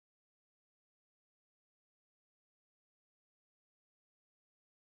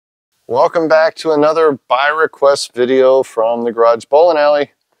Welcome back to another by request video from the Garage Bowling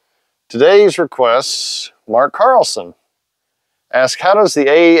Alley. Today's request, Mark Carlson asked, how does the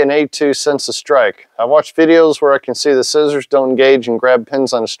A and A2 sense a strike? I watched videos where I can see the scissors don't engage and grab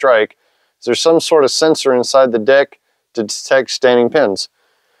pins on a strike. Is there some sort of sensor inside the deck to detect standing pins?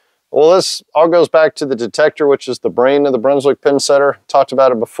 Well, this all goes back to the detector, which is the brain of the Brunswick pin setter. Talked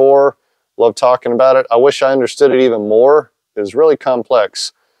about it before, love talking about it. I wish I understood it even more. It's really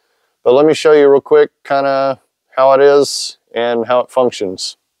complex. But let me show you real quick kind of how it is and how it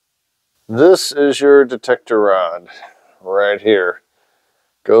functions. This is your detector rod right here.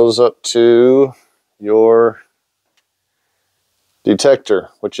 Goes up to your detector,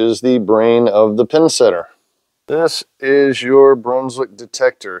 which is the brain of the pin setter. This is your Brunswick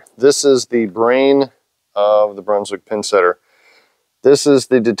detector. This is the brain of the Brunswick pin setter. This is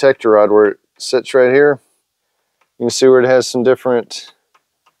the detector rod where it sits right here. You can see where it has some different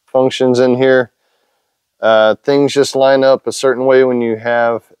functions in here. Things just line up a certain way when you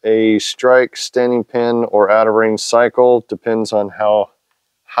have a strike, standing pin, or out of range cycle. Depends on how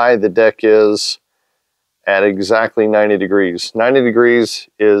high the deck is at exactly 90 degrees. 90 degrees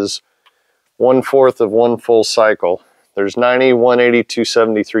is 1/4 of one full cycle. There's 90, 180,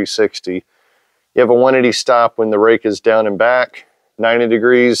 270, 360. You have a 180 stop when the rake is down and back. 90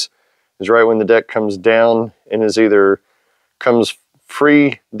 degrees is right when the deck comes down and is either comes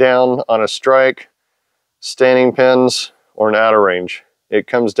free down on a strike, standing pins, or an out of range. It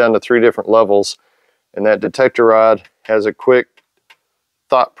comes down to 3 different levels, and that detector rod has a quick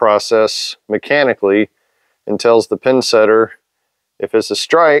thought process mechanically and tells the pin setter if it's a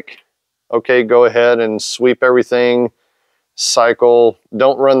strike, okay, go ahead and sweep everything, cycle,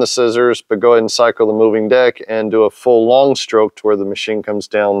 don't run the scissors, but go ahead and cycle the moving deck and do a full long stroke to where the machine comes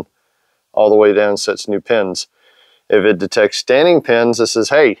down all the way down, sets new pins. If it detects standing pins, it says,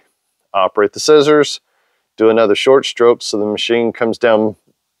 hey, operate the scissors, do another short stroke so the machine comes down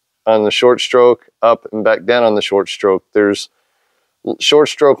on the short stroke, up and back down on the short stroke. There's short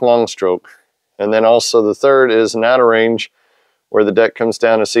stroke, long stroke. And then also the third is an out of range where the deck comes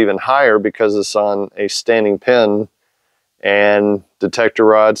down, it's even higher because it's on a standing pin, and detector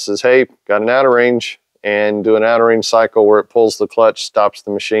rod says, hey, got an out of range, and do an out of range cycle where it pulls the clutch, stops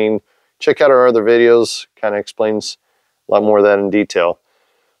the machine. Check out our other videos, kind of explains a lot more of that in detail.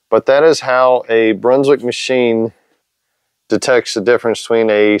 But that is how a Brunswick machine detects the difference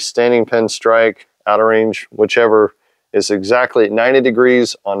between a standing pin strike, out of range, whichever is exactly at 90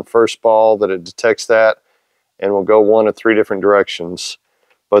 degrees on first ball that it detects that, and will go 1 of 3 different directions.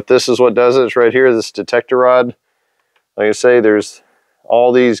 But this is what does it. It's right here, this detector rod. Like I say, there's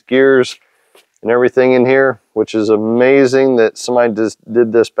all these gears and everything in here, which is amazing that somebody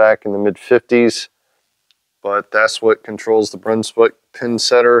did this back in the mid-50s. But that's what controls the Brunswick pin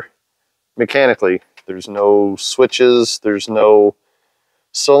setter mechanically. There's no switches, there's no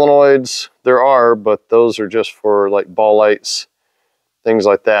solenoids. There are, but those are just for like ball lights, things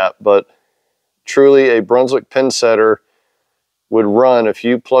like that. But truly a Brunswick pin setter would run if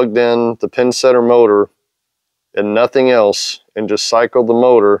you plugged in the pin setter motor and nothing else and just cycled the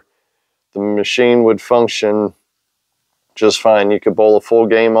motor. The machine would function just fine. You could bowl a full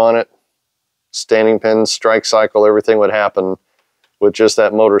game on it. Standing pins, strike cycle, everything would happen with just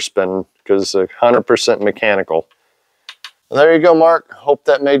that motor spin because it's 100% mechanical. Well, there you go, Mark. Hope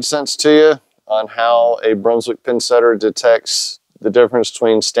that made sense to you on how a Brunswick pin setter detects the difference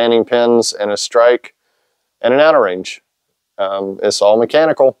between standing pins and a strike and an out of range. It's all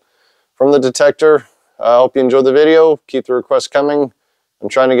mechanical from the detector. I hope you enjoyed the video. Keep the requests coming. I'm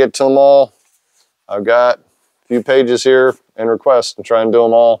trying to get to them all. I've got a few pages here and requests and try and do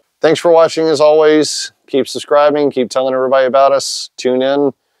them all. Thanks for watching as always. Keep subscribing, keep telling everybody about us. Tune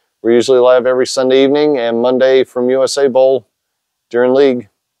in. We're usually live every Sunday evening and Monday from USA Bowl during league.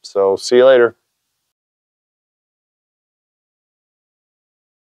 So see you later.